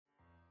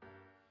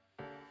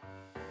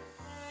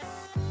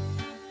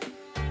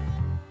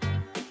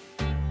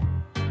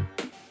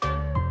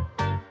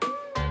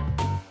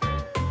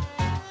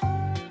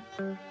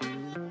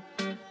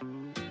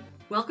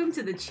Welcome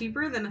to the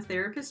Cheaper Than a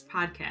Therapist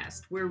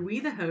podcast, where we,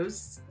 the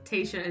hosts,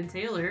 Tasha and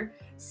Taylor,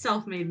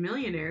 self-made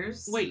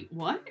millionaires. Wait,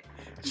 what?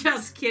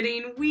 Just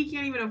kidding. We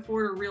can't even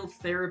afford a real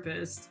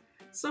therapist.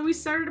 So we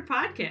started a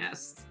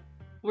podcast.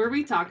 Where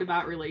we talk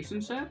about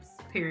relationships,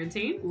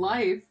 Parenting,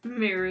 life,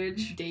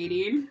 marriage,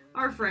 dating,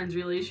 our friends'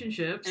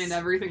 relationships, and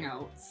everything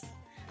else.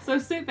 So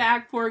sit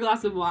back, pour a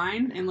glass of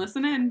wine, and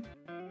listen in.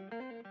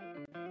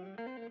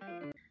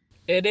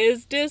 It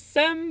is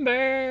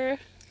December.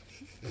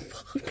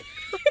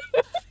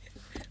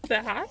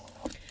 That?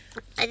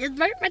 I just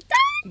burnt my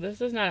tongue. This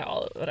is not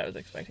all what I was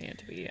expecting it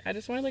to be. I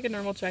just wanted like a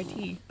normal chai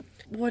tea.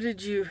 What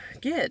did you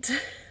get?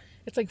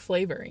 It's like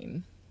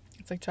flavoring.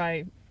 It's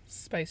like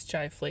spiced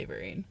chai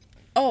flavoring.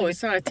 Oh, Like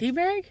it's not a tea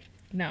bag?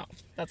 No,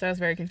 that's why I was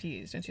very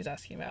confused when she's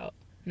asking about.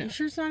 No, You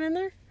sure it's not in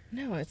there?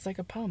 no, it's like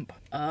a pump.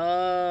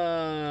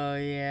 Oh,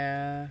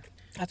 yeah.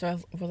 That's why I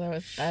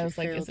was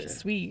like, is failed it you.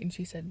 sweet? And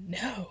she said,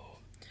 no.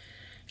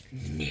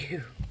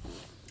 No.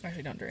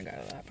 Actually, don't drink out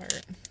of that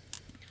part.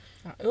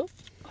 Oh,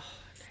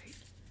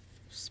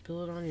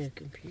 Spill it on your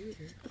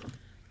computer.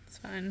 it's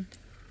fine.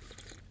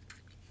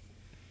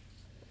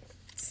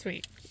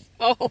 Sweet.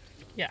 Oh,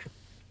 Yeah.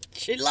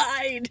 she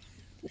lied.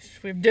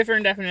 We have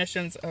different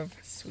definitions of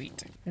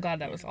sweet. I'm glad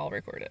that was all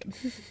recorded.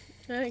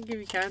 I didn't give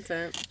you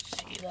content.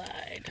 She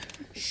lied.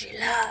 She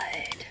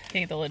lied. Can't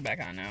get the lid back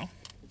on now.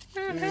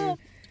 It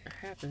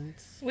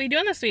happens. What are you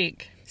doing this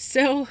week?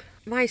 So,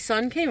 my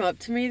son came up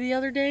to me the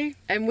other day,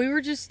 and we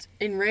were just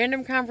in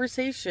random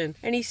conversation,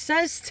 and he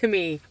says to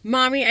me,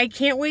 "Mommy, I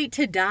can't wait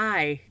to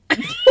die."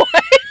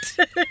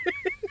 What?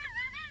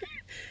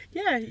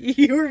 Yeah,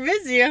 you were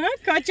busy, huh?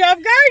 Caught you off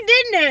guard,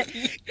 didn't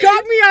it?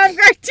 Caught me off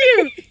guard,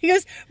 too. He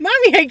goes,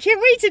 "Mommy, I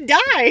can't wait to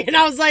die." And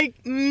I was like,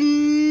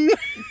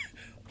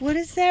 what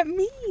does that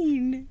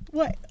mean?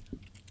 What?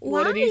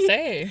 What did he Why?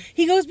 say?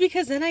 He goes,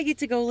 "Because then I get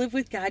to go live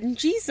with God and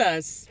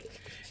Jesus."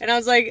 And I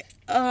was like,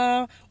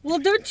 well,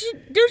 don't you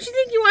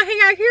think you want to hang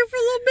out here for a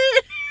little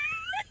bit?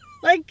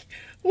 Like,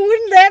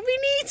 wouldn't that be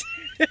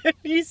neat?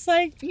 He's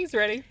like, He's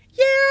ready.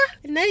 yeah.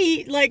 And then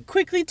he, like,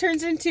 quickly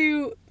turns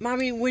into,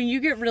 "Mommy, when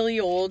you get really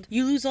old,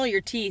 you lose all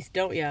your teeth,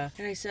 don't ya?"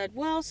 And I said,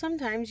 "Well,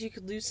 sometimes you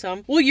could lose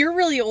some." "Well, you're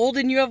really old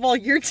and you have all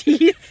your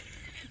teeth."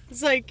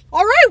 It's like,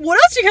 all right, what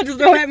else you got to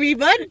throw at me,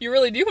 bud? You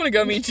really do want to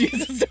go meet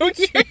Jesus, don't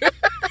you?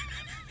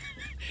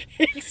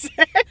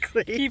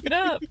 Exactly. Keep it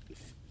up.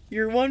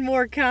 You're one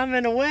more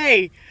comment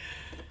away.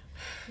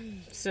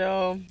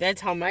 So that's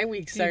how my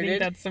week Do you think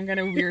started. that's some kind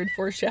of weird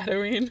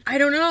foreshadowing? I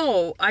don't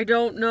know. I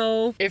don't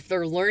know if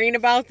they're learning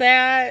about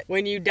that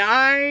when you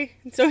die.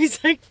 So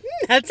he's like,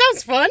 that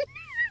sounds fun.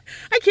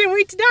 I can't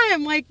wait to die.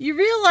 I'm like, you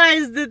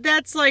realize that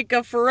that's like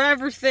a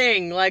forever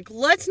thing. Like,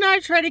 let's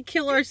not try to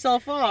kill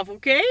ourselves off,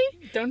 okay?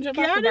 Don't jump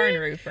off Got the barn it?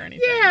 roof or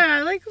anything.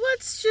 Yeah, like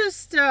let's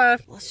just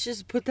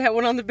put that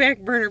one on the back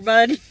burner,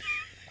 bud.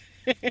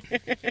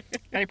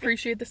 I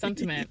appreciate the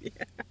sentiment.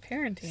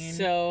 Parenting.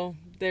 So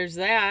there's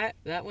that.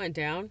 That went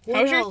down.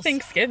 How was your else?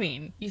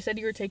 Thanksgiving? You said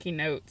you were taking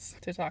notes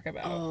to talk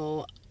about.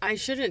 Oh, I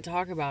shouldn't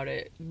talk about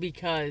it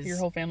because Your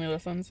whole family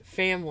listens.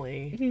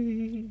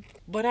 family.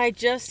 But I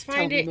just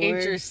find Tell it me, Lord.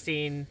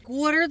 interesting.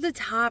 What are the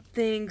top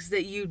things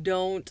that you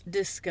don't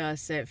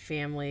discuss at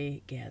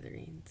family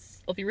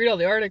gatherings? Well, if you read all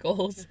the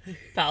articles,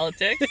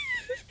 politics,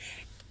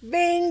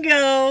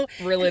 Bingo!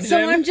 religion.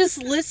 So I'm just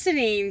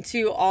listening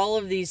to all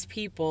of these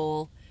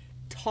people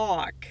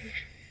talk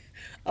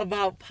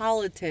about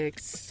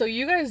politics. So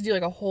you guys do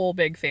like a whole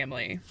big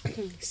family.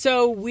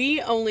 So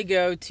we only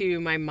go to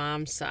my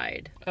mom's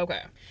side.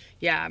 Okay.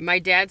 Yeah, my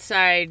dad's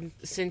side,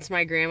 since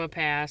my grandma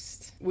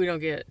passed, we don't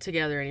get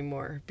together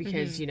anymore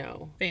because, Mm-hmm. you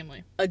know,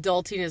 Family.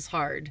 adulting is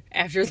hard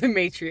after the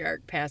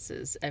matriarch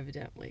passes,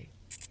 evidently.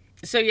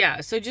 So yeah,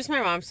 so just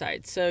my mom's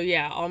side. So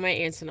yeah, all my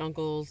aunts and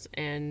uncles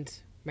and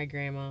my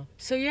grandma.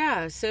 So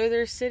yeah, so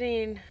they're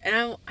sitting,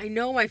 and I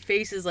know my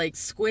face is like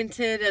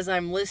squinted as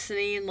I'm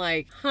listening,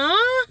 like,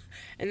 huh?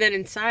 And then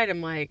inside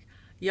I'm like,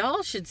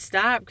 y'all should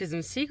stop because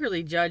I'm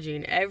secretly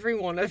judging every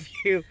one of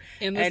you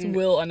And this And-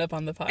 will end up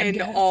on the podcast.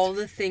 and all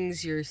the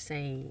things you're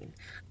saying.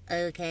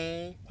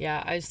 Okay.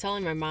 Yeah, I was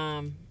telling my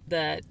mom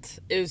that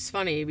it was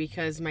funny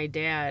because my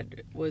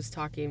dad was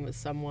talking with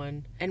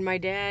someone, and my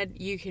dad,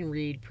 you can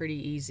read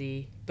pretty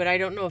easy, but I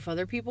don't know if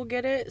other people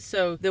get it.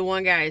 So the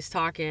one guy is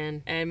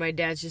talking, and my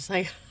dad's just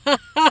like,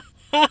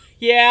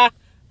 yeah,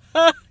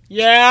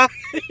 yeah.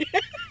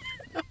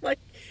 I'm like,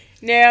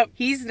 no,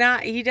 he's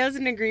not. He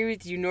doesn't agree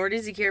with you, nor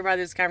does he care about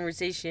this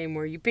conversation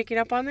anymore. You picking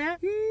up on that?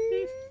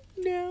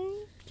 No.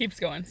 Keeps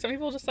going. Some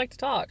people just like to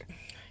talk.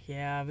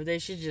 Yeah, but they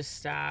should just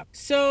stop.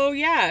 So,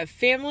 yeah,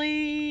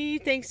 family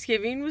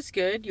Thanksgiving was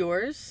good.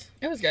 Yours?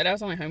 It was good. I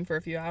was only home for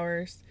a few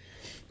hours.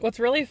 What's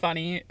really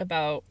funny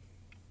about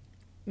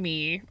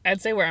me,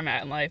 I'd say where I'm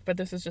at in life, but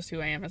this is just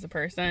who I am as a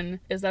person,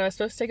 is that I was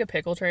supposed to take a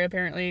pickle tray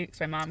apparently, because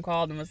my mom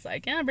called and was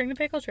like, yeah, bring the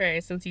pickle tray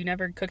since you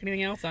never cook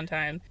anything else on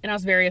time. And I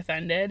was very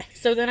offended.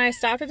 So then I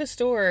stopped at the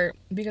store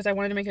because I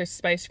wanted to make a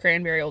spiced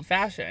cranberry old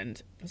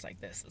fashioned. I was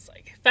like, this is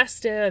like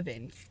festive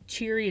and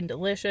cheery and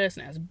delicious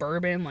and has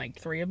bourbon, like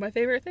 3 of my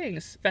favorite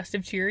things,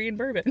 festive, cheery, and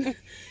bourbon.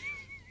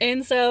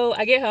 And so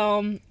I get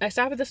home, I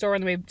stop at the store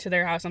on the way to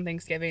their house on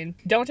Thanksgiving.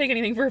 Don't take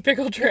anything for a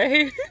pickle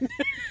tray.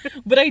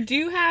 But I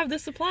do have the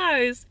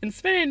supplies and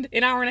spend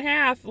an hour and a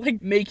half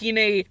like making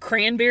a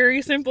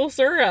cranberry simple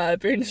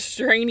syrup and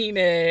straining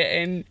it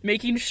and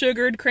making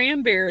sugared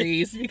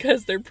cranberries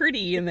because they're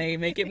pretty and they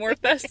make it more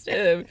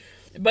festive.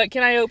 But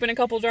can I open a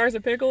couple jars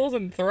of pickles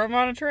and throw them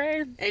on a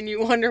tray? And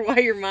you wonder why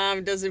your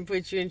mom doesn't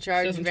put you in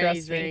charge of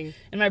anything.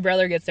 And my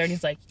brother gets there and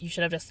he's like, you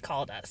should have just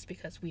called us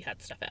because we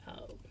had stuff at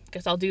home.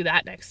 Guess I'll do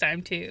that next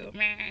time too.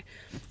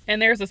 And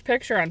there's this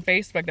picture on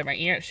Facebook that my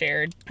aunt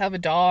shared of a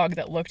dog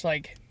that looked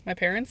like my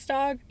parents'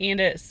 dog.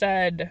 And it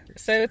said,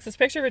 so it's this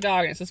picture of a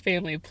dog and it says,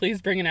 family, please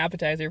bring an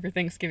appetizer for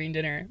Thanksgiving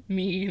dinner.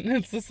 Me. And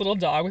it's this little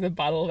dog with a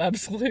bottle of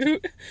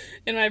Absolute.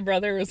 And my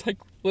brother was like,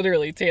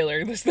 literally,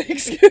 Taylor, this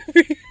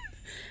Thanksgiving.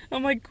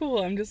 I'm like,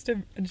 cool, I'm just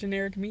a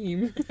generic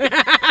meme.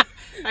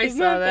 I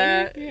saw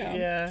that.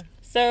 Yeah.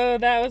 So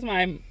that was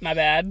my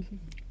bad.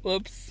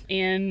 Whoops.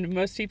 And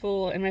most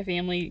people in my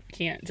family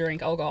can't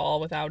drink alcohol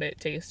without it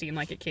tasting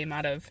like it came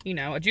out of,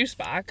 a juice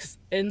box.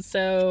 And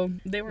so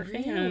they were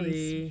fans.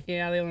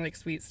 Yeah, they don't like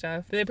sweet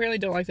stuff. They apparently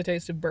don't like the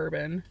taste of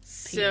bourbon.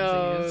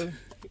 So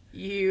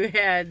you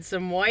had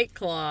some White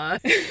Claw.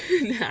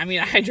 I mean,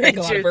 I drank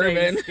a lot of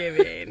bourbon.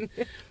 Thanksgiving.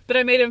 But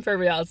I made him for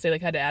everybody else. They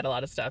had to add a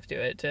lot of stuff to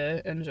it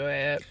to enjoy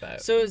it.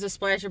 But so it was a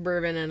splash of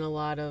bourbon and a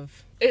lot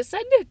of... It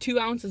said 2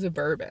 ounces of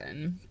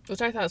bourbon,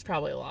 which I thought was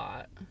probably a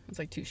lot. It's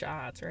like 2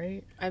 shots,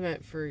 right? I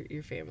meant for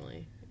your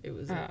family. It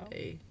was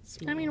a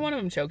small... I mean, one of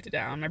them choked it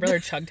down. My brother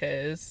chugged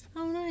his.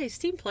 Oh, nice.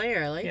 Team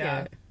player. I like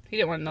it. He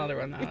didn't want another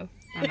one, though.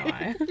 I don't know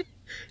why.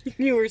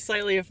 You were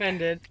slightly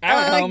offended. I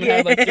went home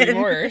and had 3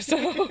 more,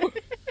 so...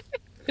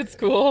 It's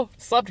cool.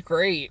 Slept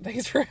great.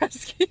 Thanks for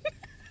asking.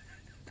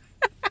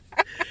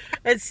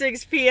 At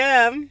 6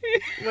 p.m.,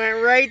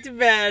 went right to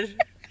bed.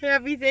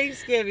 Happy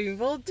Thanksgiving.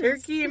 Full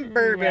turkey and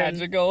bourbon.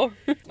 Magical.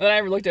 Then I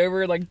looked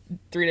over 3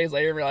 days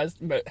later and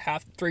realized about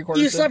 3/4.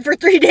 You slept for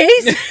 3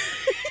 days?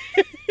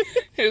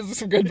 It was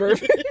some good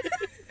bourbon.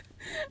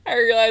 I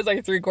realized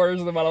 3/4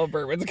 of the bottle of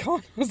bourbon's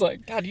gone. I was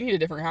like, God, you need a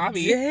different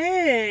hobby.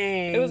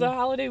 Dang. It was a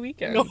holiday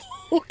weekend.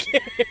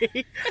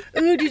 Okay.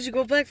 Ooh, did you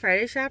go Black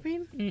Friday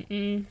shopping?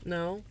 Mm-mm.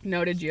 No?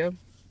 No, did you?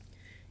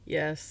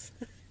 Yes.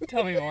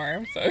 Tell me more.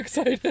 I'm so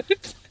excited.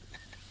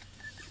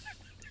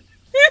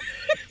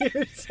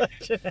 You're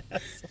such an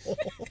asshole.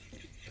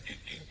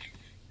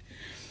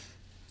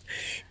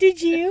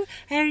 Did you?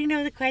 I already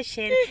know the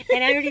question,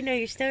 and I already know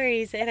your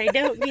stories, and I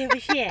don't give a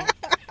shit.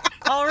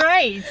 All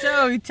right,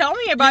 so tell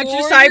me about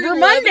your Cyber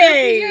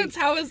Monday. Pants.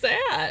 How was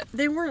that?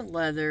 They weren't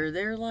leather.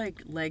 They're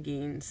like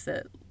leggings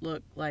that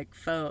look like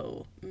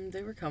faux.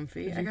 They were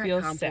comfy. Did I you got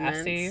feel compliments.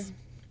 sassy?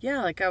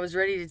 Yeah, I was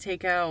ready to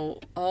take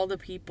out all the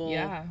people.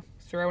 Yeah,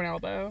 throw an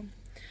elbow.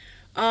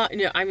 No,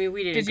 I mean,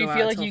 we didn't. Did you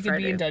feel like you could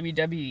be in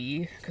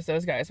WWE? Because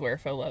those guys wear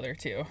faux leather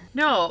too.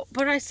 No,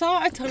 but I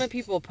saw a ton of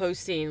people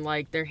posting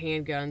their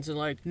handguns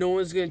and no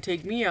one's gonna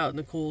take me out in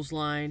the Kohl's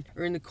line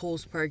or in the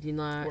Kohl's parking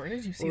lot. Where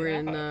did you see or that?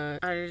 in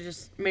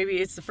the? Maybe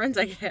it's the friends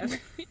I have.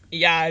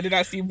 Yeah, I did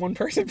not see one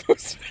person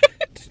post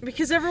it.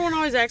 Because everyone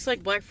always acts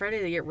like Black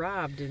Friday they get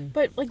robbed and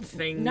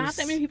things. Not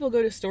that many people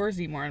go to stores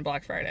anymore on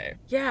Black Friday.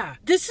 Yeah,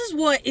 this is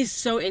what is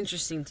so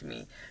interesting to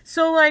me.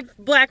 So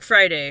Black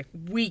Friday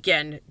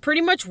weekend,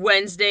 pretty much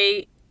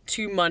Wednesday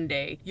to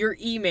Monday, your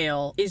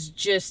email is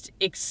just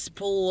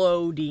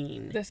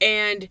exploding.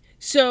 And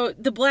so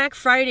the Black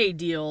Friday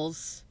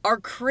deals are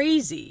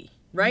crazy,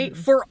 right?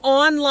 Mm-hmm. For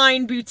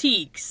online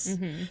boutiques.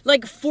 Mm-hmm.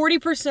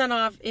 40%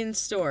 off in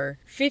store,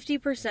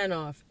 50%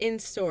 off in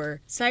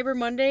store. Cyber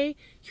Monday,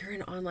 you're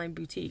an online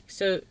boutique.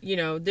 So,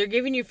 they're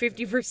giving you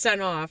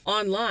 50% off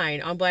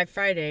online on Black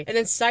Friday. And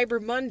then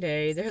Cyber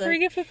Monday, they're free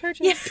gift with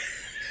purchase. Yeah.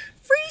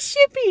 Free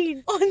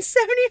shipping on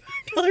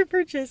 $75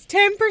 purchase.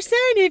 10%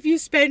 if you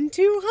spend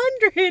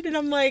 $200. And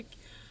I'm like,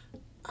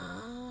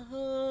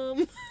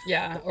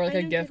 Yeah, or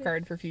a gift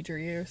card for future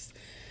use.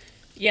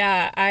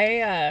 Yeah,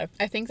 I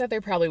think that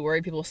they're probably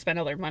worried people spend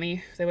all their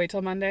money if they wait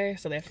till Monday,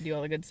 so they have to do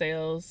all the good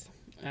sales.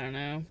 I don't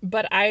know.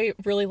 But I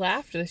really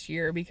laughed this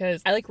year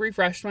because I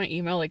refreshed my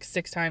email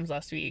 6 times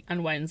last week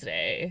on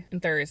Wednesday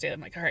and Thursday.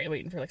 I'm all right,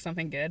 waiting for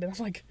something good. And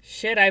I'm like,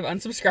 shit, I've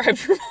unsubscribed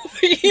from all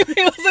the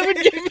emails that would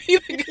give me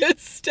the good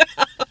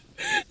stuff.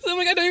 So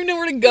I'm I don't even know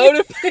where to go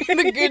to find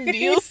the good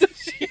deals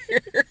this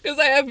year because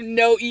I have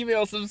no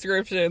email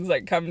subscriptions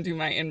that come to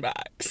my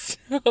inbox.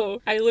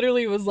 So I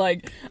literally was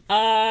like,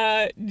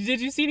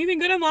 did you see anything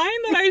good online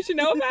that I should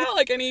know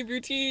about? Any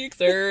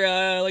boutiques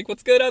or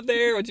what's good out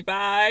there? What'd you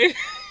buy?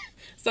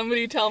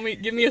 Somebody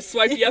give me a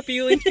swipey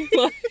uppy link.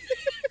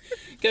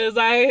 Because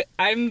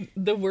I'm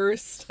the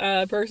worst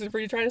person for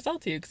you to try to sell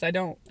to because I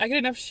get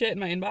enough shit in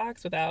my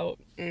inbox without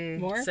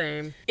more.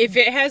 Same. If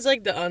it has the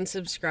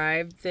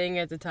unsubscribe thing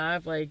at the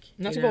top,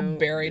 not people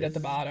buried at the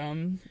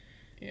bottom.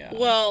 Yeah.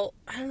 Well,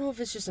 I don't know if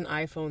it's just an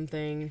iPhone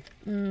thing,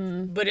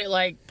 but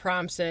it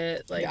prompts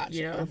it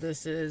gotcha.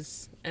 This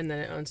is, and then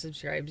it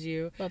unsubscribes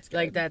you. That's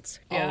good. That's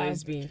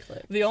always being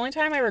clicked. The only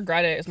time I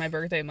regret it is my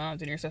birthday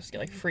month, and you're supposed to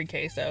get free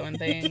queso and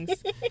things.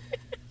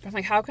 I'm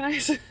like, how can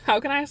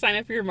I sign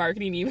up for your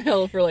marketing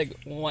email for like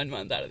 1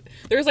 month out of it?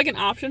 There's like an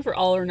option for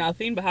all or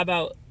nothing, but how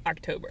about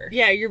October?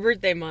 Yeah, your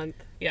birthday month.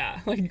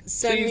 Yeah, like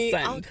send.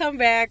 I'll come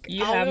back.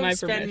 You I'll have my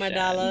spend permission. my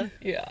dollar.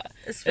 Yeah.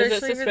 Especially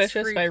is it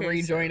suspicious if I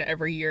rejoin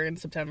every year in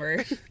September?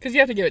 Because you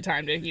have to give it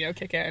time to,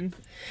 kick in.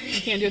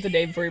 You can't do it the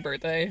day before your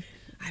birthday.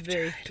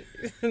 They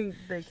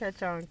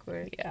catch on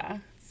quick. Yeah,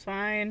 it's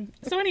fine.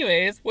 So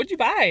anyways, what'd you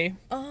buy?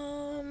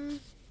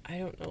 I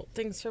don't know.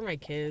 Things for my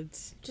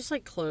kids. Just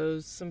like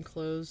clothes. Some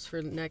clothes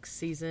for next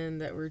season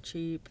that were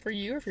cheap. For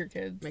you or for your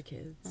kids? My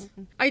kids.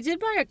 Mm-hmm. I did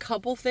buy a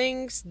couple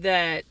things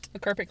that... A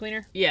carpet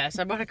cleaner? Yes,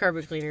 I bought a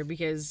carpet cleaner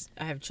because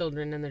I have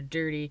children and they're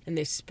dirty and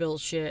they spill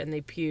shit and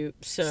they puke.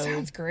 So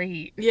sounds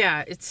great.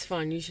 Yeah, it's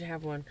fun. You should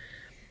have one.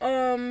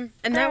 And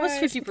that was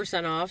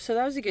 50% off, so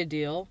that was a good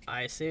deal,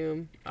 I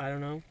assume. I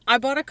don't know. I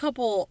bought a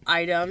couple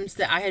items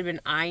that I had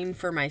been eyeing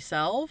for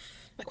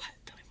myself. Like what?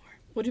 Tell me more.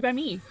 What'd you buy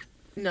me?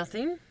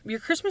 Nothing. Your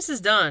Christmas is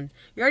done.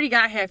 You already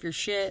got half your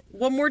shit.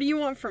 What more do you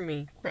want from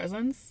me?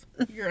 Presents?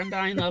 Your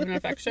undying love and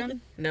affection?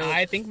 No.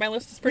 I think my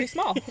list is pretty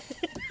small.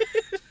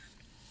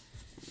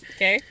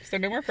 Okay, so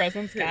no more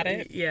presents. Got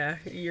it. Yeah,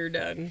 you're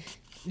done.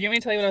 You want me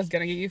to tell you what I was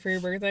going to get you for your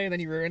birthday and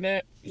then you ruined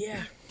it?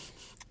 Yeah.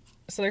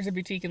 So there's a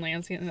boutique in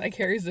Lansing that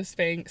carries the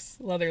Spanx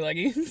leather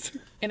leggings.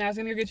 And I was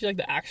going to get you, like,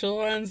 the actual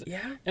ones.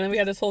 Yeah. And then we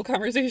had this whole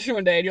conversation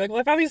one day. And you're like, well,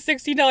 I found these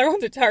 $16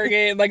 ones at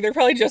Target. Like, they're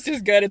probably just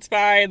as good. It's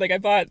fine. Like, I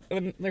bought...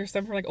 There's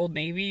some from, like, Old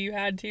Navy you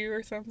had, too,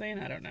 or something.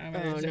 I don't know. Oh,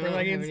 no, I don't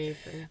have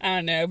anything. I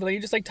don't know. But then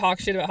you just, like, talk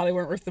shit about how they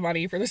weren't worth the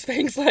money for the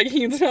Spanx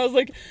leggings. And I was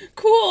like,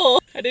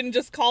 cool. I didn't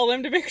just call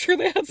them to make sure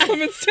they had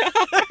some in stock.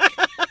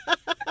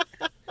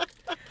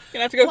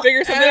 Gonna have to go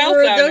figure something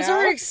else out Those now.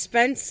 are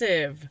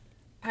expensive.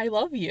 I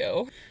love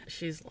you.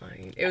 She's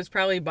lying. It was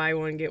probably buy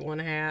one, get one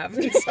half.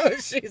 So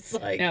she's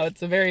like... No,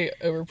 it's a very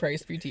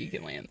overpriced boutique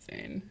in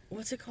Lansing.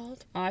 What's it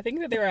called? I think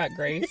that they were at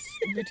Grace.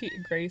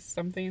 Grace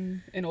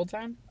something in Old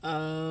Town.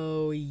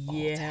 Oh,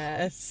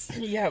 yes.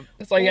 Yeah,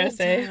 that's all you gotta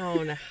say.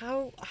 Town.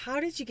 How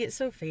did you get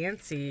so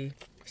fancy?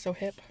 So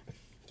hip.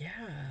 Yeah.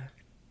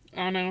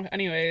 I don't know.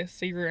 Anyway,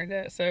 so you ruined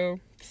it. So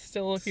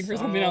still looking for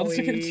something else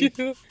to get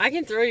you. I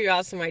can throw you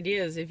out some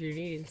ideas if you're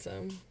needing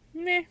some.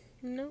 Meh.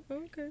 No?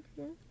 Okay.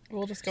 Well.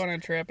 We'll just go on a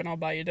trip and I'll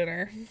buy you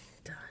dinner.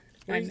 Done.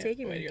 Where are you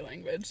taking me? Your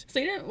language. So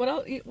you didn't. What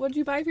else? What'd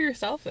you buy for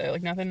yourself though?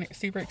 Like nothing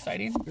super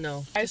exciting.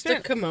 No. I just spent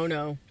a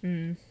kimono.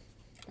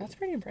 That's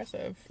pretty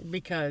impressive.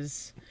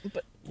 Because.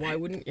 But why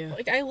wouldn't you?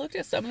 Like I looked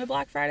at some of the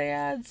Black Friday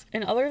ads,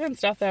 and other than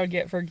stuff that I would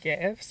get for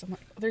gifts, I'm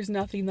like, there's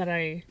nothing that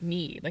I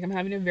need. Like I'm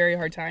having a very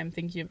hard time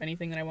thinking of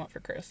anything that I want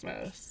for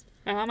Christmas.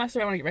 My mom asked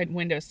if I want to get my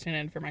windows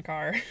tinted for my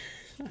car.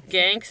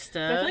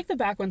 Gangsta. I feel like the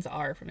back ones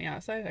are from the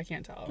outside. I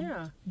can't tell.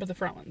 Yeah. But the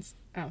front ones,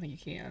 I don't think you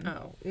can.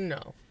 Oh,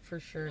 no. For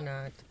sure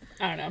not.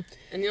 I don't know.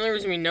 And the only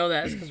reason we know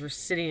that is because we're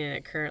sitting in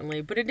it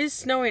currently. But it is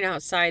snowing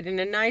outside in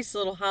a nice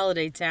little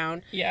holiday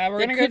town. Yeah, we're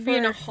going to go be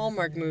in for a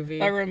Hallmark movie.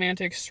 A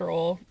romantic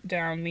stroll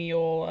down the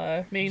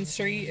old main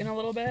street in a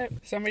little bit.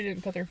 Somebody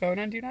didn't put their phone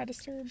on Do Not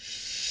Disturb.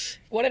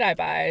 What did I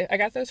buy? I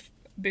got those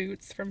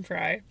boots from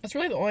Fry. That's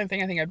really the only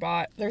thing I think I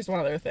bought. There's one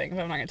other thing,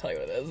 but I'm not gonna tell you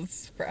what it is.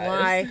 It's Fry's.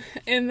 Why?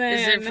 And then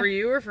is it for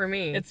you or for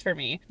me? It's for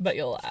me, but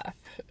you'll laugh.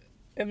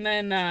 And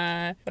then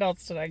what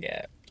else did I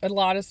get? A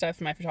lot of stuff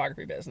for my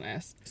photography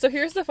business. So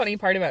here's the funny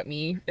part about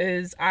me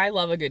is I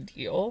love a good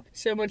deal.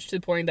 So much to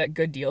the point that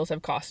good deals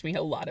have cost me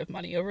a lot of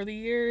money over the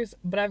years,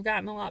 but I've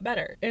gotten a lot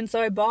better. And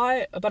so I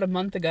bought, about a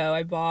month ago,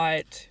 I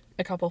bought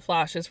a couple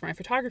flashes for my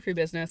photography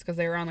business because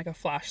they were on like a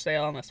flash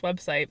sale on this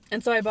website.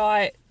 And so I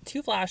bought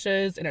 2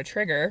 flashes and a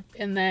trigger,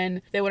 and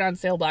then they went on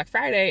sale Black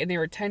Friday and they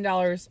were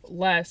 $10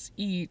 less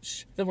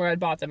each than where I'd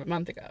bought them a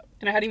month ago.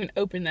 And I hadn't even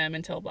opened them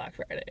until Black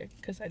Friday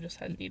because I just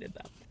hadn't needed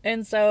them.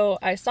 And so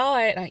I saw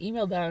it and I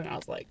emailed them and I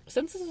was like,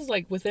 since this is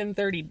like within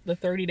the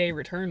 30-day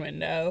return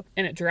window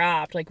and it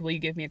dropped, like, will you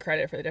give me a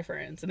credit for the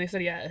difference? And they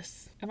said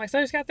yes. I'm like, so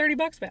I just got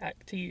 $30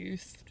 back to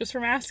use just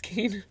from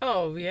asking.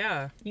 Oh,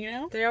 yeah. You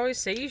know? They always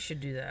say you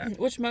should do that.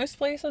 Which most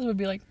places would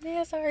be like,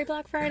 yeah, sorry,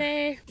 Black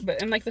Friday.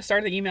 But in like the start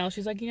of the email,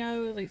 she's like, you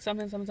know, like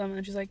something.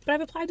 And she's like, but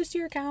I've applied this to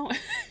your account.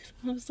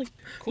 I was like,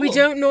 cool. We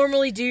don't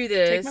normally do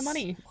this. Take my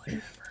money.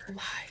 Whatever.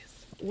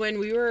 Lies. When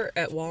we were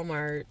at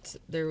Walmart,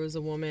 there was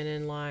a woman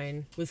in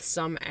line with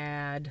some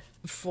ad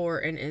for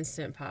an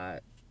Instant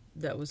Pot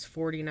that was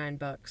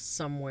 $49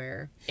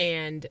 somewhere,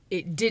 and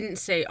it didn't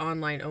say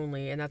online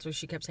only, and that's what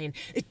she kept saying.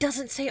 It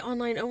doesn't say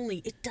online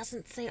only. It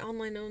doesn't say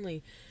online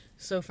only.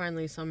 So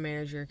finally some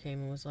manager came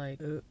and was like,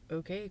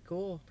 okay,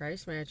 cool,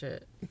 price match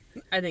it.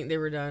 I think they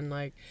were done,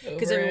 like,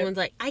 because everyone's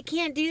like, I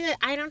can't do that.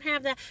 I don't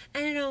have that.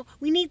 I don't know.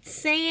 We need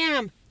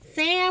Sam.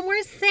 Sam,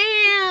 where's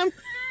Sam?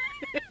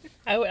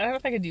 I don't know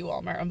if I could do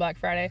Walmart on Black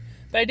Friday,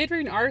 but I did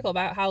read an article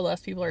about how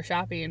less people are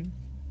shopping.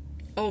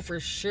 Oh, for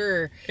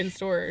sure. In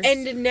stores.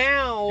 And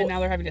now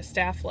they're having to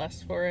staff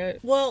less for it.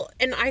 Well,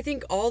 and I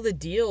think all the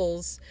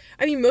deals,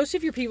 I mean, most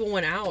of your people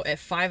went out at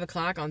 5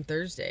 o'clock on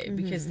Thursday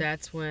because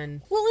that's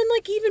when, well, and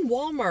like even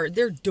Walmart,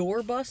 their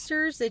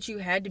doorbusters that you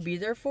had to be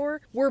there for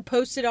were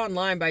posted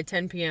online by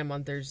 10 p.m.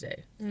 on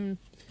Thursday.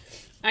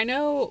 I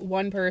know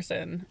one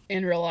person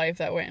in real life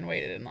that went and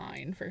waited in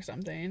line for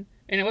something.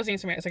 And it wasn't even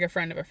somebody, it's like a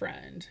friend of a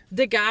friend.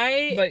 The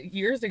guy... But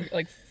years ago,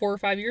 like 4 or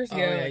 5 years ago,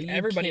 yeah, like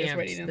everybody was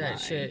waiting in that line.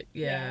 Shit,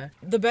 yeah.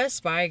 The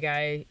Best Buy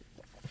guy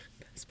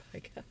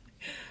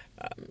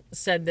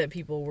said that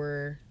people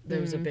were...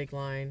 There was a big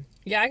line.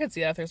 Yeah, I could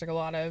see that. There's like a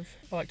lot of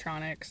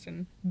electronics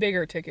and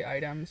bigger ticket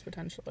items,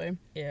 potentially.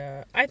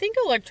 Yeah. I think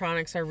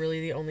electronics are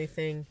really the only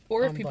thing.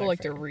 Or if people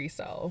like to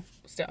resell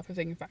stuff, if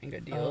they can find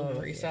good deals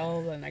and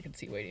resell, then I could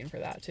see waiting for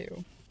that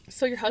too.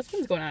 So your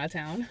husband's going out of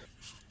town.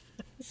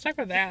 Let's talk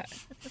about that.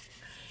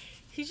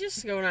 He's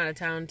just going out of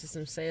town to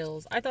some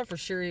sales. I thought for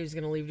sure he was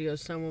going to leave to go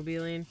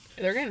snowmobiling.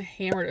 They're getting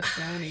hammered with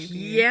snow in EP.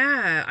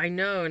 Yeah, I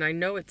know, and I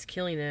know it's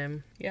killing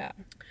him. Yeah.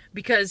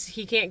 Because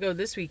he can't go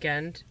this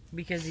weekend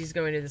because he's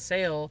going to the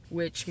sale,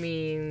 which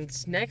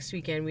means next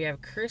weekend we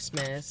have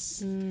Christmas.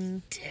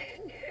 Dang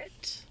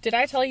it. Did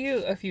I tell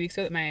you a few weeks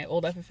ago that my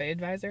old FFA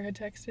advisor had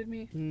texted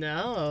me?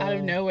 No. Out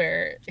of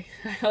nowhere.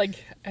 I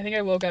think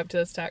I woke up to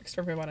this text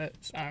from him on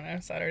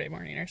Saturday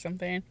morning or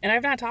something. And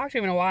I've not talked to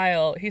him in a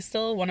while. He's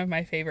still one of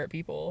my favorite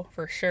people,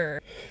 for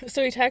sure.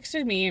 So he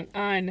texted me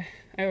on,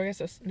 I guess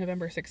it's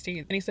November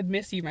 16th. And he said,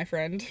 "Miss you, my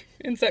friend."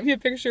 And sent me a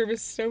picture of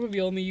his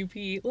snowmobile in the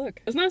UP.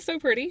 Look, isn't that so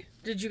pretty?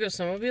 Did you go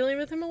snowmobiling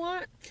with him a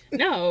lot?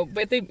 No,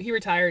 but he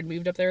retired,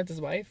 moved up there with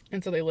his wife.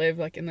 And so they live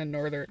like in the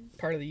northern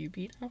part of the UP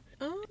now.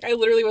 Oh. I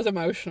literally was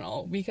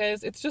emotional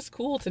because it's just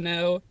cool to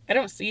know. I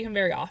don't see him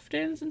very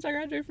often since I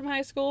graduated from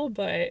high school,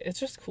 but it's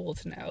just cool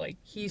to know like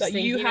that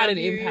you had an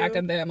impact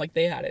on them, like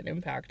they had an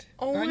impact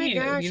on my you,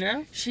 gosh. you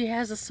know? She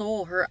has a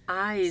soul. Her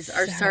eyes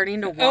are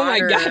starting to water. Oh my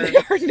God, they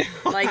are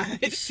not. Like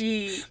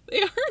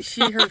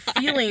her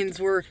feelings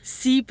were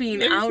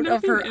seeping out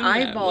of her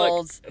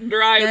eyeballs. Look,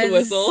 dry as a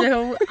whistle.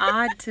 So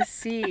odd to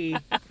see.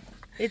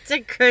 It's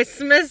a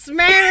Christmas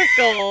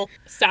miracle.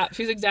 Stop,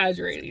 she's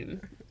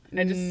exaggerating.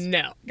 I just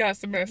got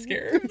some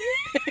mascara.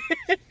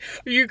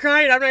 You're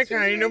crying. I'm not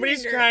crying.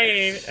 Nobody's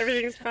crying.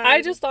 Everything's fine.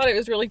 I just thought it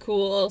was really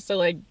cool. So,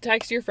 like,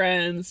 text your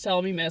friends, tell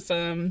them you miss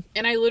them.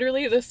 And I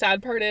literally, the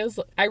sad part is,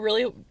 I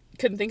really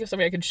couldn't think of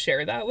somebody I could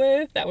share that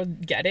with that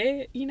would get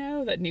it, you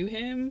know, that knew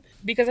him.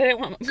 Because I didn't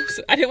want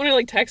to,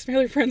 like, text my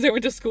other friends I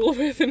went to school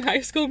with in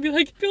high school and be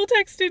like, "Bill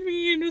texted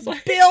me," and was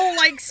like, "Bill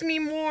likes me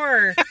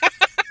more."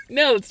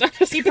 No, it's not.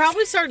 He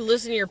probably started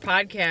listening to your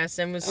podcast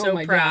and was so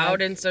proud,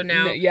 God. And so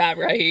now, yeah,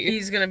 right.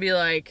 He's gonna be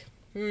like,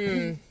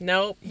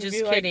 nope,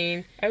 just kidding.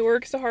 Like, I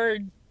worked so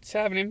hard to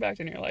have an impact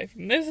in your life,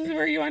 and this is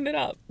where you ended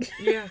up.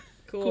 Yeah,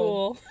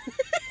 cool.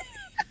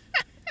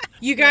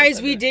 You You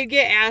guys, we did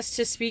get asked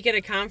to speak at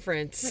a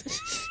conference.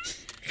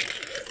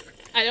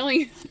 I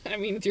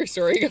mean, it's your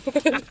story. Go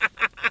ahead.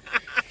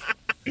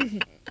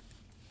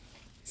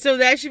 So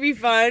that should be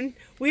fun.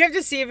 We have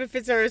to see if it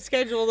fits our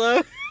schedule,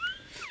 though.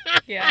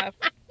 Yeah.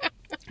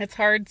 It's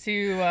hard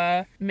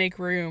to make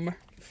room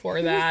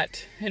for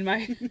that in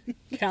my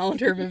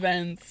calendar of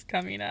events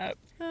coming up.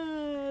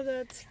 Oh,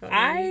 that's funny.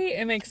 I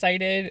am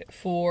excited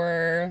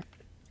for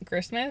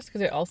Christmas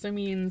because it also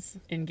means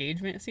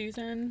engagement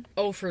season.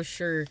 Oh, for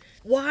sure.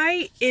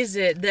 Why is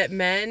it that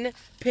men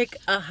pick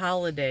a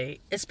holiday,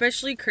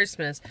 especially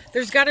Christmas?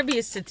 There's got to be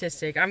a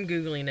statistic. I'm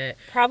Googling it.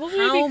 Probably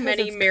how because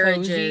many it's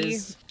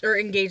marriages cozy, or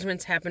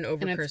engagements happen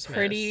over and Christmas? It's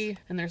pretty,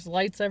 and there's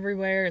lights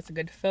everywhere. It's a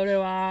good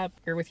photo op.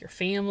 You're with your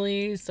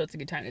family, so it's a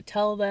good time to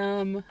tell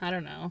them. I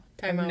don't know.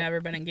 I've never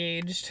been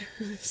engaged,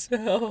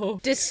 so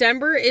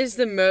December is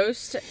the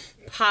most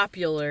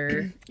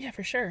popular yeah,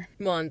 for sure,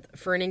 month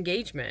for an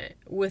engagement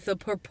with a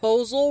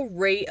proposal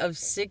rate of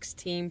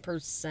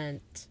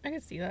 16%. I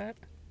could see that.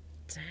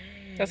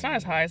 Dang. That's not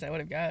as high as I would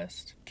have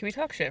guessed. Can we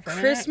talk shit for a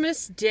minute?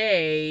 Christmas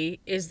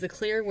Day is the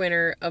clear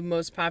winner of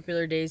most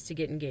popular days to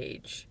get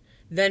engaged.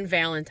 Then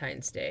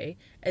Valentine's Day,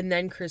 and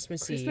then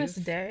Christmas Eve.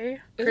 Christmas Day?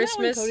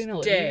 Christmas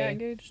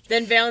Day.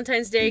 Then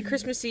Valentine's Day,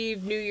 Christmas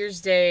Eve, New Year's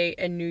Day,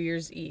 and New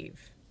Year's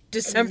Eve.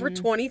 December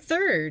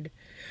 23rd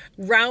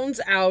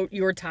rounds out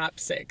your top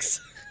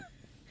 6.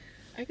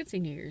 I could see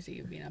New Year's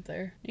Eve being up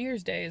there. New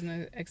Year's Day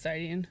isn't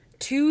exciting.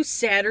 2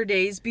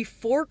 Saturdays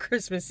before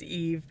Christmas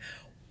Eve.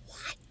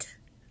 What?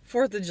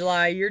 4th of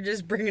July, you're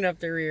just bringing up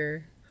the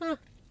rear. Huh.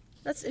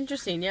 That's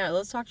interesting. Yeah,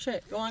 let's talk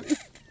shit. Go on.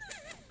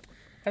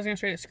 I was going to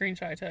show you a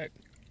screenshot I took.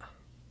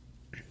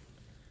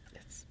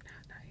 It's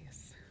not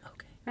nice.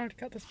 Okay. I have to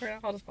cut this part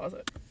out. I'll just pause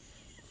it.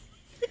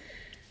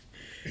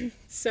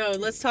 So,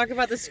 let's talk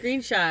about the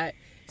screenshot.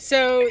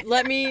 So,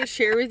 let me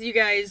share with you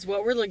guys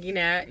what we're looking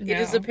at. No. It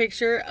is a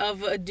picture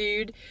of a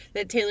dude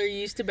that Taylor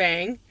used to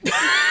bang.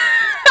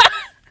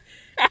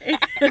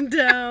 And,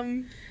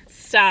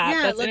 Stop.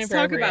 yeah, That's let's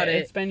talk about it.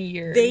 It's been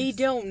years. They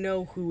don't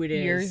know who it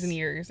is. Years and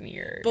years and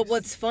years. But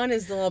what's fun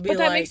is they'll all be But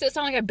like... that makes it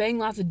sound like I bang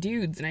lots of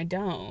dudes, and I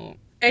don't.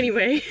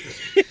 Anyway.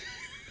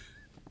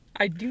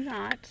 I do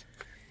not.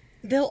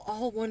 They'll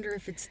all wonder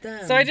if it's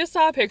them. So I just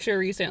saw a picture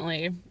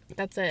recently.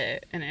 That's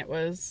it. And it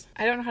was...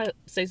 I don't know how to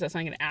say so.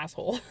 Sounding an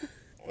asshole.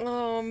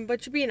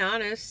 But you're being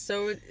honest,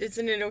 so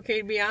isn't it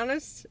okay to be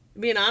honest?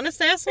 Be an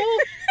honest asshole?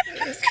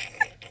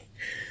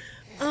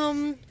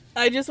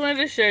 I just wanted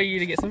to show you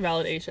to get some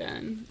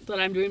validation that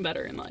I'm doing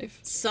better in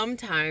life.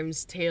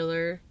 Sometimes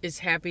Taylor is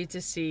happy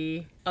to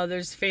see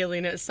others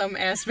failing at some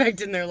aspect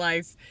in their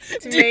life.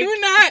 Do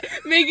not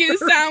make it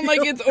sound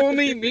like it's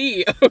only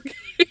me,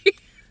 okay?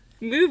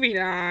 Moving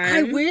on.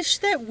 I wish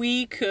that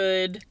we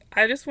could...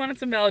 I just wanted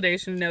some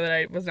validation to know that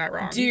I was not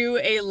wrong. Do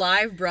a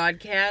live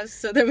broadcast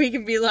so that we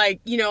can be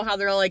like, you know how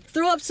they're all like,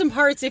 throw up some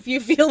hearts if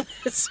you feel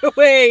this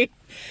way.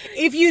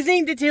 If you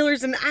think that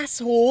Taylor's an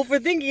asshole for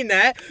thinking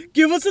that,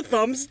 give us a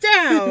thumbs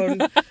down.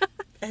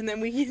 And then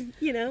we can,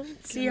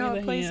 see how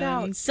it plays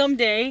out.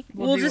 Someday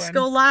we'll just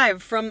go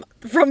live from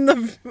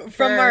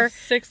our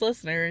 6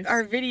 listeners,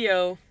 our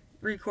video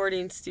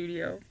recording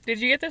studio. Did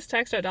you get this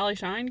text about Dolly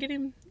Shine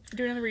doing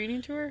the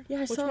reunion tour?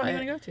 Yeah, I saw it. Which one are you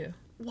gonna go to?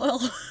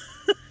 Well,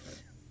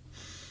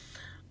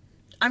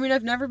 I mean,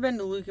 I've never been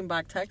to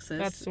Lukenbach, Texas.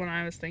 That's what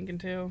I was thinking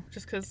too.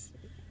 Just because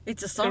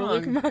it's a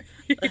song.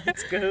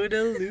 Let's go to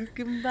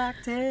Lukenbach,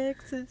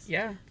 Texas.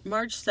 Yeah.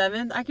 March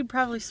 7th. I could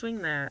probably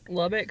swing that.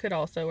 Lubbock could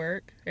also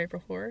work.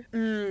 April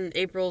 4th.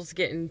 April's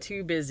getting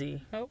too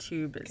busy. Oh.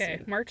 Too busy.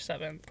 Okay, March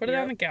 7th. Put it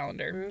on the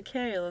calendar.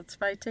 Okay, let's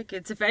buy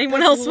tickets. If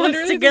anyone else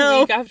wants to go. The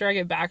week after I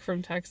get back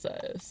from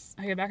Texas.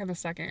 I get back on the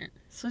 2nd.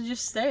 So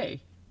just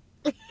stay.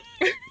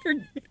 For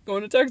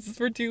going to Texas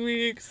for 2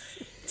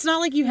 weeks. It's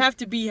not like you have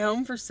to be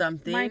home for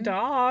something. My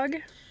dog.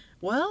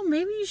 Well,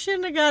 maybe you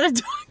shouldn't have got a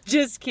dog.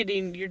 Just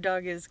kidding. Your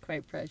dog is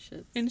quite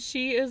precious. And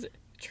she is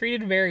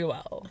treated very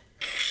well.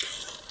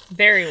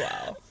 Very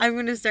well. I'm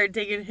going to start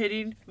taking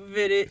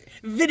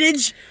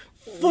vintage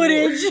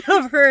footage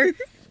of her.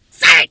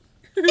 Sit!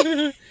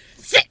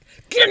 Sit!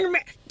 Get under me!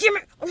 Damn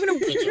it! I'm going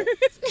to beat you.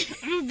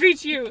 I'm going to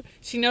beat you.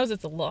 She knows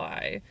it's a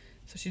lie.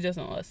 So she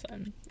doesn't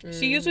listen.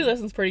 She usually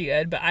listens pretty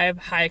good, but I have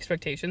high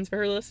expectations for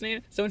her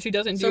listening. So when she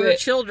doesn't do it, her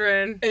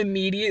children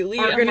immediately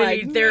are going to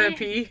need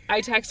therapy.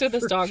 I texted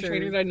this dog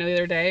trainer that I know the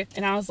other day,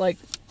 and I was like,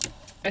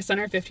 I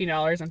sent her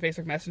 $15 on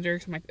Facebook Messenger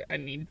because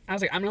I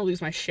was like, I'm going to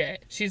lose my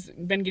shit. She's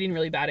been getting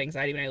really bad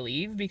anxiety when I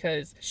leave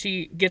because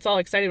she gets all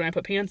excited when I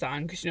put pants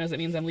on because she knows that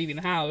means I'm leaving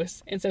the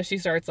house. And so she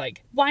starts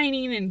like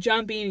whining and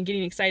jumping and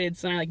getting excited.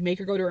 So then I like make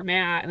her go to her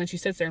mat, and then she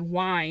sits there and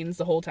whines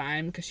the whole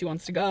time because she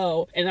wants to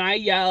go. And then I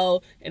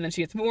yell, and then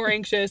she gets more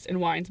anxious and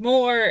whines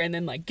more, and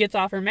then like gets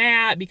off her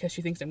mat because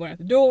she thinks I'm going out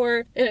the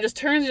door. And it just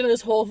turns into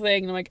this whole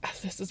thing. And I'm like,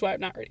 this is why I'm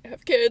not ready to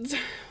have kids.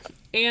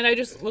 And I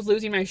just was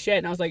losing my shit,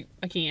 and I was like,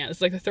 I can't.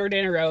 It's like the 3rd day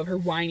in a row of her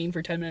whining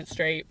for 10 minutes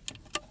straight.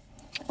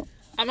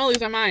 I'm gonna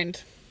lose my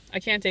mind. I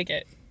can't take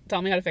it.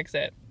 Tell me how to fix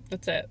it.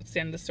 That's it. That's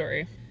the end of the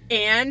story.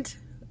 And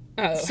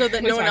so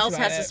that no one else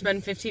has to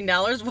spend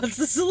 $15, what's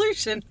the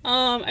solution?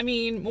 I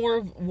mean, more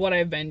of what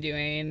I've been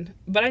doing.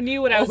 But I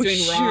knew what I was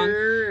doing wrong.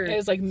 It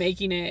was like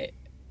making it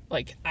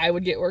like I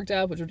would get worked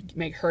up, which would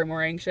make her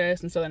more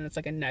anxious, and so then it's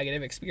like a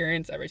negative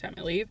experience every time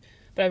I leave.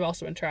 But I've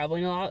also been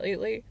traveling a lot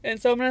lately.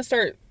 And so I'm gonna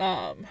start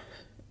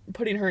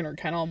putting her in her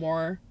kennel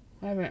more.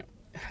 Her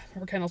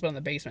kennel's been in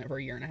the basement for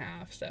 1.5 years,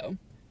 so.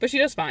 But she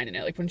does fine in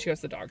it. Like when she goes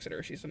to the dog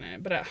sitter, she's in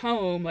it. But at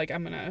home, like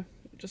I'm gonna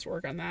just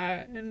work on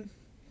that, and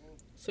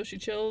so she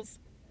chills.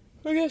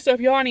 Okay, stop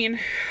yawning.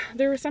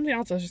 There was something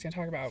else I was just gonna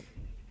talk about.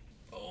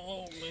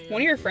 Oh man.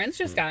 One of your friends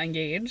just got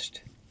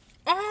engaged.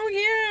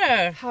 Oh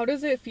yeah. How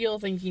does it feel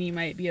thinking you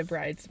might be a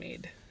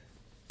bridesmaid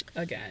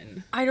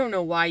again? I don't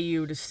know why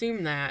you would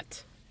assume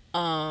that.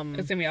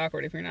 It's gonna be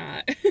awkward if you're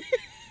not.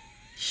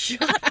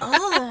 Shut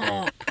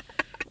up.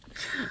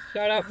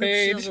 Shut up,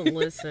 Paige. She doesn't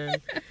listen.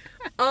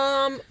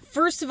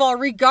 First of all,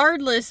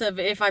 regardless of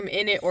if I'm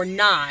in it or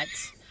not,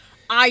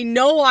 I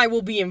know I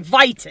will be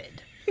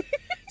invited.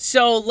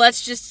 So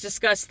let's just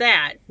discuss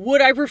that.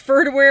 Would I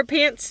prefer to wear a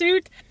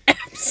pantsuit?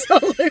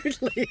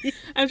 Absolutely.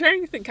 I'm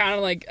trying to think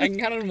I can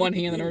count on one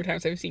hand the number of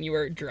times I've seen you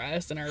wear a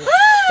dress in our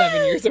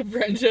 7 years of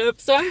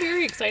friendship. So I'm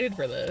very excited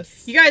for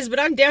this. You guys, but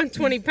I'm down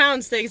 20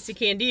 pounds thanks to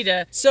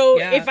Candida. So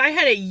if I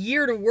had a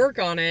year to work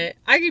on it,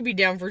 I could be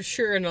down for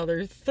sure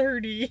another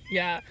 30.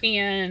 Yeah.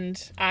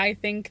 And I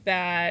think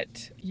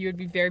that you would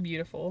be very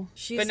beautiful.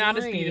 But not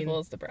as beautiful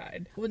as the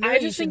bride. Well, no, I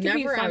just think think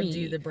it'd never be funny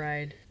outdo the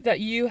bride. That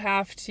you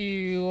have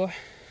to...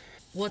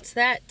 What's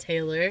that,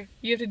 Taylor?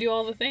 You have to do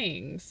all the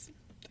things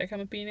that come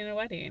with being in a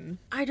wedding.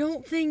 I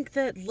don't think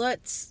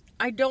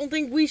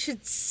we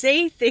should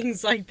say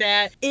things like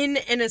that in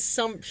an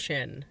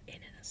assumption.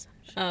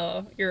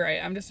 Oh, you're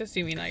right. I'm just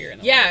assuming that you're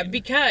in a wedding.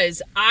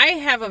 Because I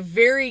have a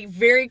very,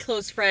 very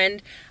close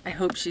friend. I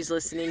hope she's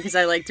listening because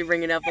I like to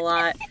bring it up a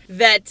lot.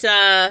 That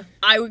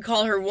I would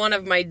call her one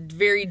of my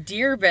very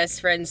dear best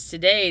friends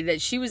today.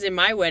 That she was in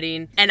my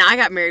wedding and I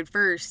got married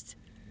first.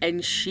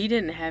 And she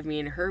didn't have me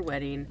in her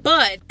wedding.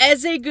 But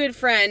as a good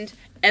friend,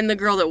 and the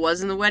girl that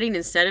was in the wedding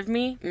instead of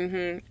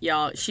me,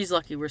 y'all, she's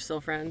lucky we're still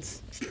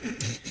friends.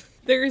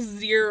 There's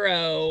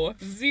zero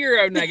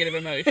negative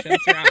emotion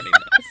surrounding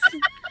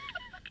this.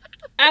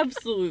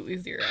 Absolutely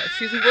zero.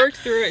 She's worked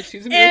through it.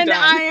 She's moved and on.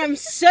 I am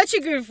such a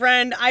good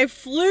friend. I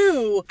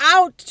flew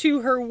out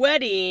to her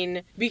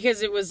wedding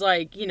because it was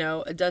like, you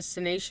know, a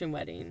destination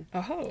wedding.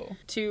 Oh.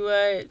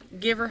 To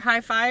give her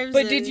high fives.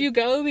 But did you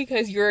go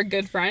because you're a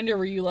good friend, or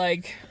were you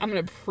like, I'm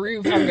going to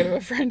prove how good of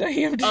a friend I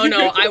am to you? Oh,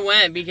 no, I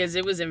went because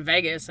it was in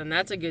Vegas, and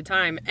that's a good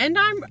time. And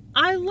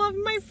I love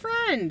my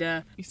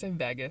friend. You said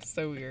Vegas.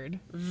 So weird.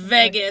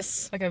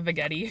 Vegas. Like a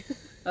veggetti.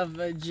 A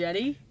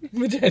veggetti?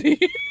 Veggetti.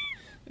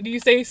 Do you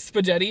say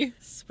spaghetti?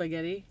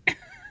 Spaghetti.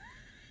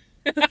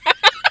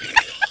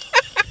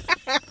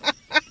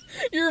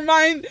 Your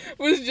mind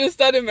was just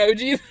that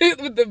emoji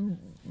with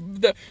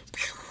the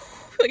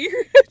like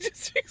your head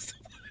just makes,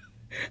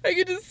 I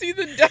could just see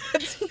the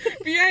dots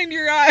behind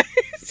your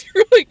eyes.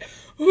 You're like,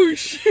 oh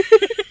shit.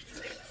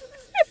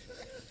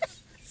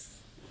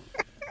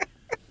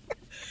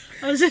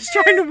 I was just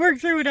trying to work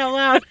through it out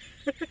loud.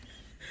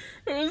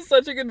 It was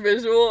such a good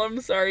visual. I'm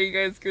sorry you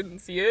guys couldn't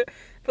see it.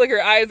 I feel like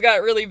her eyes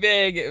got really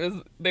big.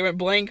 They went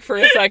blank for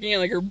a second,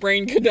 and like her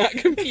brain could not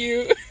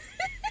compute.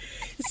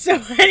 So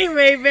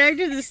anyway, back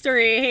to the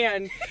story at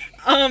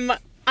hand.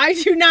 I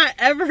do not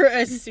ever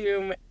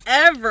assume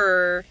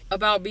ever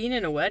about being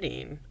in a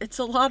wedding. It's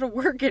a lot of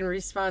work and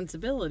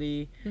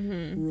responsibility.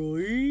 Mm-hmm.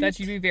 Right? That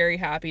you'd be very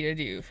happy to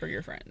do for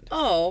your friend.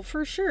 Oh,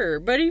 for sure.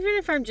 But even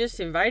if I'm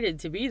just invited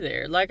to be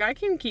there, like I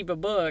can keep a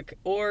book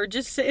or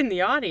just sit in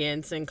the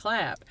audience and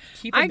clap.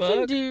 Keep a book? I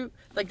can do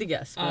like the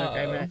guest book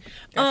I meant.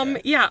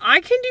 Gotcha. Yeah,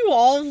 I can do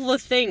all the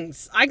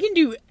things. I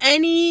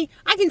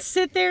can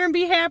sit there and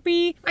be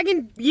happy. I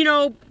can,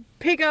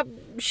 pick up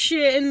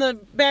shit in the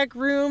back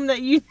room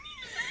that you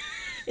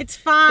it's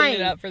fine.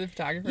 Clean it up for the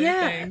photographer.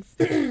 Yeah.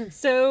 Thanks.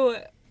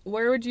 So,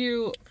 where would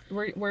you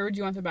want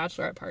the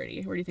bachelorette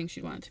party? Where do you think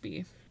she'd want it to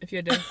be if you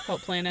had to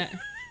help plan it?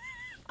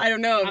 I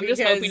don't know. I'm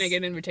just hoping I get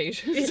an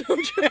invitation.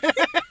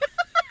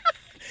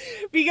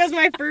 Because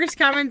my first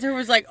commenter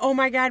was like, oh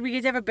my God, we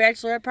get to have a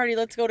bachelorette party.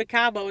 Let's go to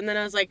Cabo. And then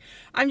I was like,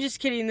 I'm just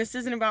kidding. This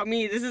isn't about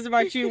me. This is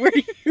about you. Where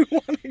do you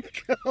want to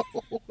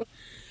go?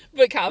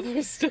 But Cabo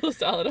is still a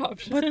solid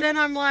option. But then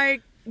I'm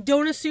like,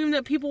 don't assume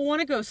that people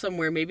want to go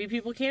somewhere. Maybe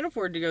people can't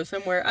afford to go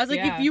somewhere. I was like,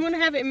 Yeah. if you want to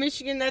have it in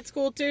Michigan, that's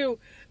cool too.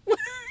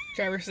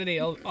 Traverse City,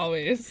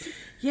 always.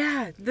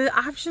 Yeah, the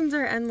options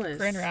are endless.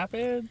 Grand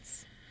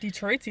Rapids.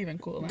 Detroit's even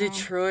cool now.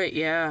 Detroit,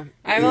 yeah.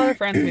 I have a lot of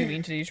friends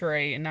moving to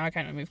Detroit, and now I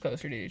kind of move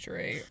closer to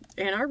Detroit.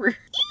 Ann Arbor.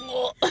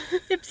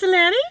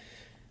 Ypsilanti?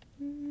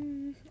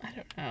 I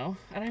don't know.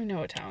 I don't even know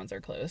what towns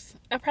are close.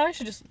 I probably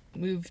should just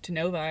move to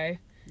Novi.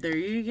 There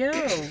you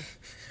go.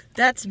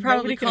 That's probably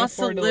Nobody can cost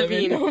of afford to live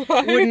in living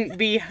Novi. wouldn't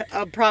be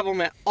a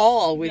problem at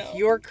all with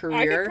your career.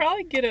 I could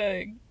probably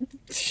get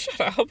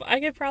shut up. I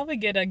could probably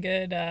get a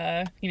good,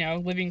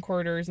 living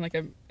quarters and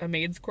like a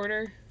maid's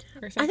quarter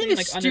or something. I think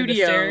like a under the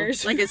studio,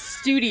 stairs like a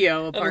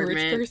studio of a apartment,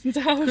 rich person's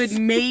house. could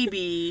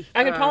maybe.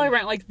 I could probably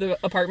rent like the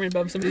apartment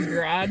above somebody's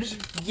garage.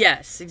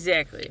 Yes,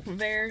 exactly.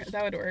 There,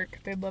 that would work.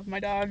 They'd love my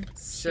dog.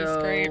 So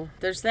She's great.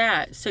 there's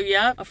that. So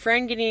yeah, a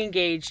friend getting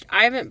engaged.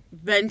 I haven't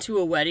been to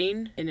a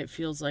wedding, and it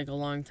feels like a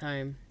long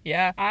time.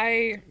 Yeah,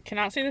 I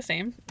cannot say the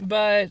same,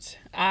 but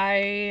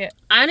I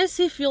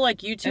honestly feel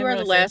like you two I'm are really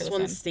the sorry for last the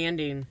ones son.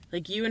 standing.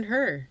 Like you and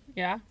her.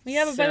 Yeah,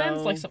 but then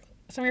it's like So-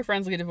 some of your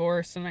friends will get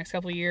divorced in the next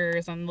couple of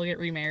years, and they'll get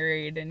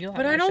remarried, and you'll have.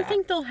 But no I don't shot.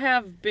 think they'll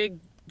have big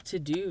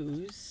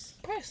to-dos.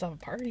 Probably still have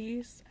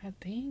parties. I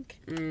think.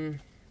 Mm.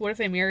 What if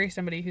they marry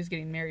somebody who's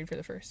getting married for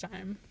the first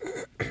time?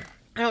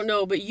 I don't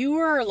know, but you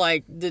are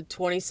like the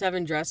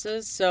 27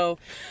 dresses. So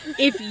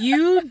if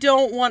you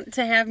don't want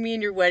to have me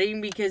in your wedding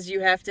because you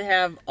have to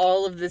have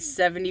all of the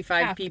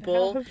 75 Have to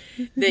people have.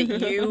 that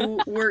you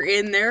were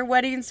in their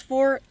weddings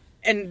for,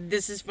 and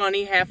this is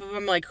funny, half of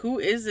them like, who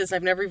is this?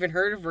 I've never even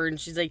heard of her. And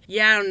she's like,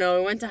 yeah, I don't know.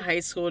 We went to high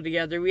school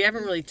together. We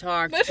haven't really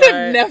talked. But But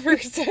I've never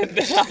said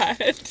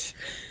that.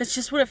 that's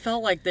just what it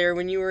felt like there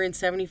when you were in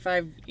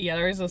 75 Yeah,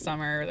 there was a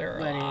summer. There were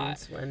a lot.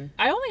 weddings. When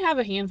I only have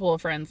a handful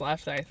of friends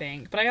left, I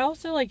think. But I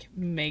also,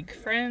 make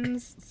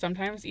friends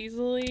sometimes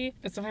easily,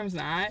 but sometimes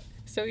not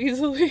so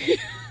easily.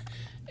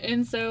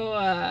 And so,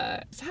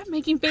 stop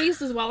making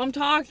faces while I'm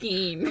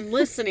talking. I'm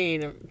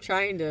listening. I'm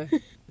trying to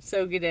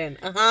soak it in.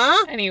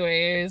 Uh-huh.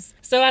 Anyways,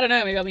 so I don't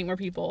know. Maybe I'll meet more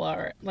people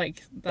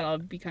that I'll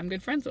become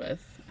good friends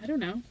with. I don't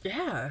know.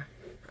 Yeah.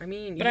 I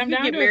mean, But you I'm could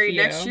down get to a married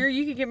few. next year.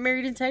 You could get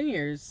married in 10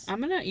 years. I'm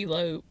gonna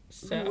elope.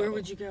 So Ooh, where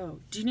would you go?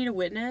 Do you need a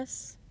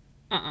witness?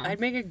 I'd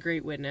make a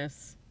great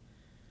witness.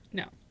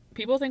 No.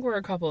 People think we're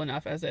a couple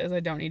enough as is. I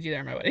don't need you there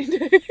on my wedding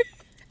day.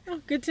 Oh,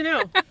 good to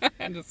know.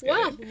 I'm just kidding.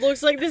 Wow.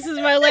 Looks like this is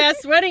my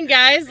last wedding,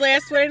 guys.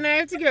 Last wedding I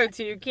have to go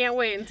to. Can't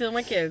wait until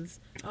my kids.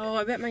 Oh,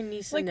 I bet my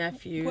niece and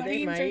nephew, they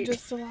Weddings might. are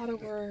just a lot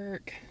of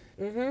work.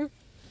 Mm-hmm.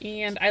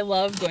 And I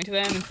love going to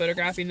them and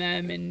photographing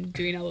them and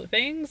doing all the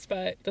things,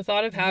 but the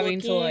thought of having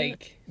to Looking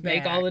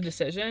make all the back.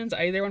 decisions,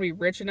 I either want to be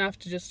rich enough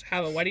to just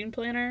have a wedding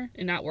planner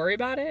and not worry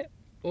about it,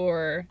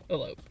 or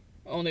elope.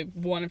 Only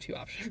one of two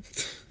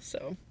options.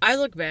 So I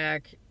look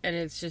back, and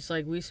it's just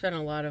like we spent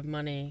a lot of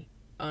money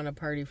on a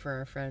party for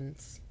our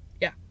friends.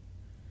 Yeah.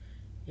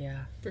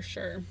 Yeah. for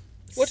sure.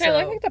 Which I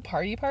like the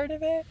party part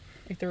of it.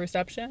 like the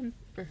reception.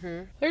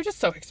 Mm-hmm. They're just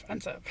so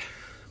expensive,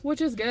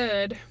 which is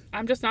good.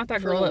 I'm just not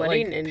that girl that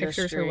like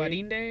pictures her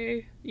wedding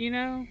day, you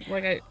know?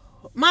 Like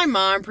my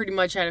mom pretty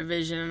much had a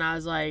vision, and I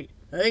was like,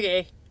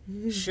 okay,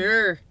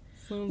 sure.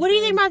 What do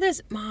you think about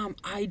this? Mom,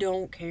 I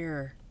don't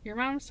care. Your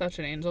mom's such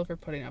an angel for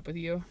putting up with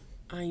you.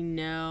 I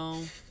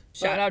know.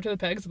 Shout out to the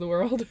Pegs of the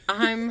world.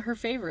 I'm her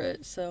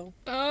favorite, so.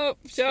 Oh,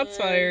 shots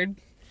fired.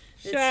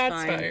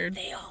 Shots fired.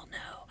 They all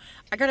know.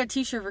 I got a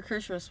t-shirt for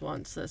Christmas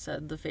once that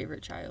said "The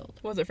Favorite Child."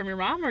 Was it from your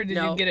mom, or did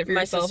you get it for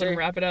yourself sister. and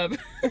wrap it up?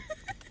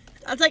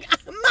 I was like,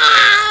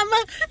 Mom!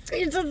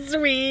 You're so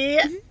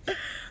sweet.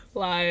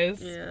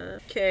 Lies. Yeah.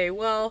 Okay,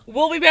 well.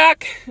 We'll be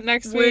back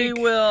next week.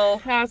 We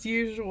will. As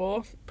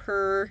usual.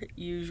 Per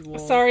usual.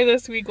 Sorry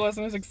this week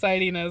wasn't as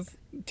exciting as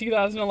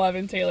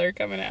 2011 Taylor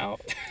coming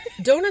out.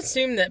 Don't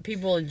assume that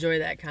people enjoy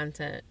that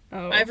content.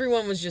 Oh.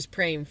 Everyone was just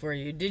praying for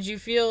you. Did you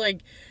feel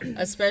like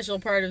a special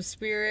part of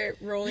spirit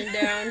rolling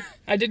down?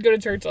 I did go to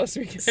church last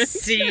weekend.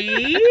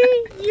 See?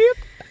 Yep.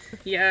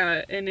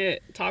 Yeah, and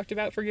it talked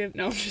about forgiveness.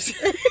 No, I'm just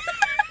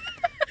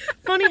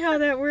Funny how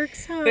that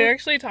works, huh? They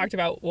actually talked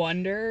about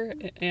wonder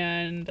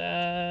and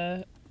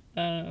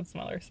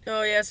some others.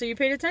 Oh, yeah, so you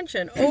paid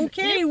attention.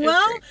 Okay,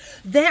 well,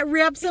 that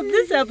wraps up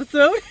this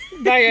episode.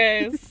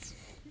 Bye,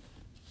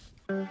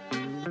 guys.